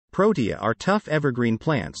Protea are tough evergreen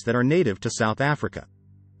plants that are native to South Africa.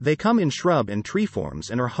 They come in shrub and tree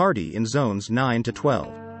forms and are hardy in zones 9 to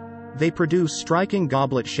 12. They produce striking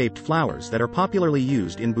goblet-shaped flowers that are popularly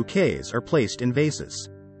used in bouquets or placed in vases.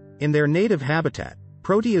 In their native habitat,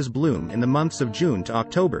 Proteas bloom in the months of June to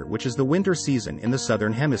October, which is the winter season in the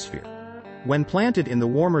southern hemisphere. When planted in the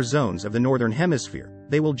warmer zones of the northern hemisphere,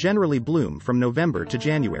 they will generally bloom from November to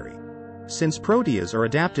January. Since Proteas are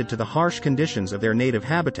adapted to the harsh conditions of their native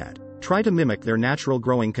habitat, try to mimic their natural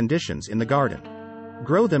growing conditions in the garden.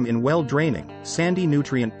 Grow them in well-draining, sandy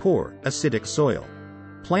nutrient-poor, acidic soil.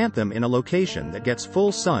 Plant them in a location that gets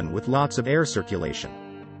full sun with lots of air circulation.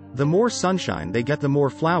 The more sunshine they get, the more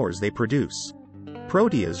flowers they produce.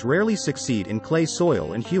 Proteas rarely succeed in clay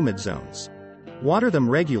soil and humid zones. Water them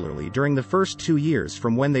regularly during the first 2 years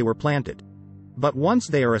from when they were planted. But once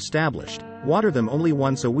they are established, water them only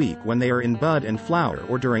once a week when they are in bud and flower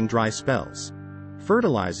or during dry spells.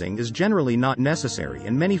 Fertilizing is generally not necessary,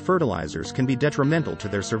 and many fertilizers can be detrimental to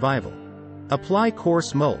their survival. Apply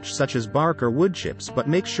coarse mulch such as bark or wood chips, but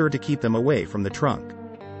make sure to keep them away from the trunk.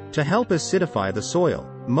 To help acidify the soil,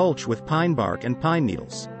 mulch with pine bark and pine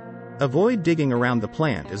needles. Avoid digging around the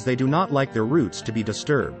plant as they do not like their roots to be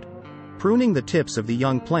disturbed. Pruning the tips of the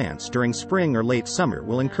young plants during spring or late summer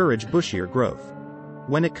will encourage bushier growth.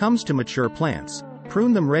 When it comes to mature plants,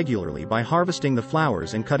 prune them regularly by harvesting the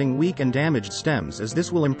flowers and cutting weak and damaged stems, as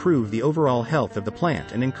this will improve the overall health of the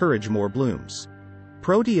plant and encourage more blooms.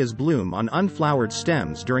 Proteas bloom on unflowered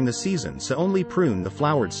stems during the season, so only prune the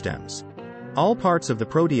flowered stems. All parts of the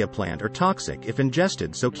Protea plant are toxic if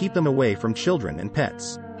ingested, so keep them away from children and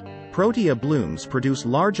pets. Protea blooms produce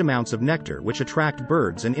large amounts of nectar which attract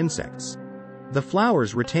birds and insects. The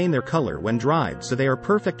flowers retain their color when dried, so they are a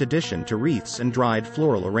perfect addition to wreaths and dried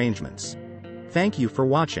floral arrangements. Thank you for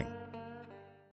watching.